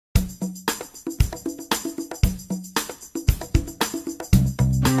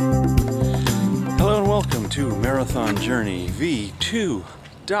to Marathon Journey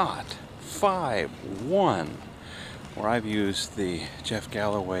v2.51, where I've used the Jeff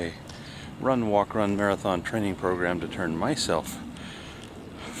Galloway Run, Walk, Run Marathon training program to turn myself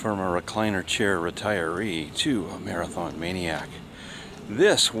from a recliner chair retiree to a marathon maniac.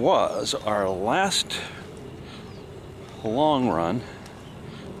 This was our last long run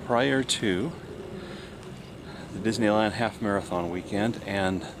prior to the Disneyland half marathon weekend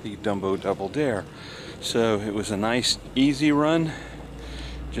and the Dumbo double dare. So it was a nice easy run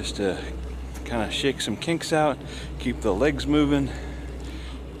just to kind of shake some kinks out, keep the legs moving.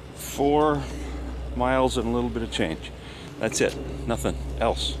 4 miles and a little bit of change. That's it, nothing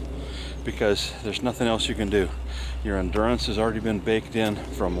else, because there's nothing else you can do. Your endurance has already been baked in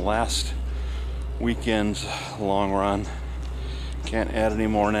from last weekend's long run. Can't add any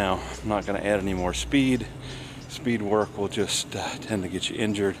more now. I'm not going to add any more speed. Speed work will just tend to get you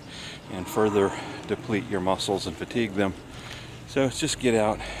injured and further deplete your muscles and fatigue them. So it's just get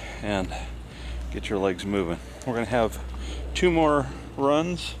out and get your legs moving. We're going to have 2 more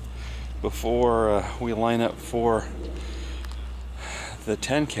runs before we line up for the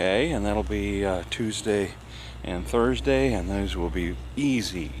 10K, and that'll be Tuesday and Thursday, and those will be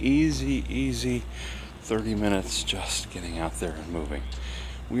easy 30 minutes just getting out there and moving.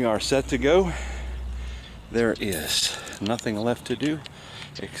 We are set to go. There is nothing left to do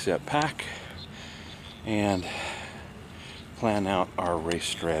except pack and plan out our race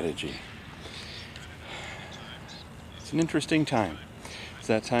strategy. It's an interesting time. It's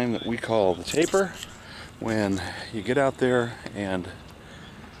that time that we call the taper, when you get out there and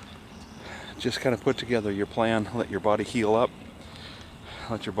just kind of put together your plan, let your body heal up,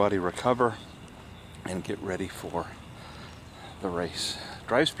 let your body recover, and get ready for the race.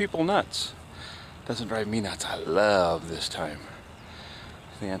 Drives people nuts. Doesn't drive me nuts. I love this time.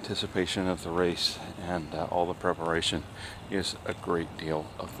 The anticipation of the race and all the preparation is a great deal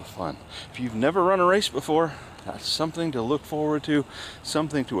of the fun. If you've never run a race before, that's something to look forward to,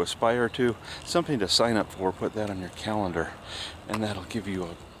 something to aspire to, something to sign up for. Put that on your calendar, and that'll give you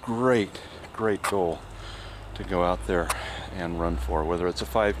a great goal to go out there and run for, whether it's a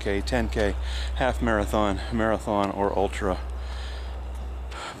 5K, 10K, half marathon, marathon, or ultra.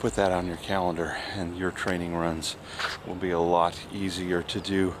 Put that on your calendar, and your training runs will be a lot easier to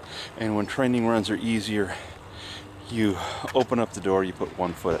do. And when training runs are easier, you open up the door, you put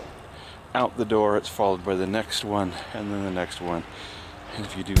one foot out the door, it's followed by the next one, and then the next one. And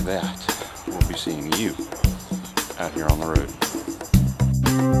if you do that, we'll be seeing you out here on the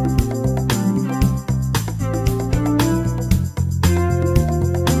road.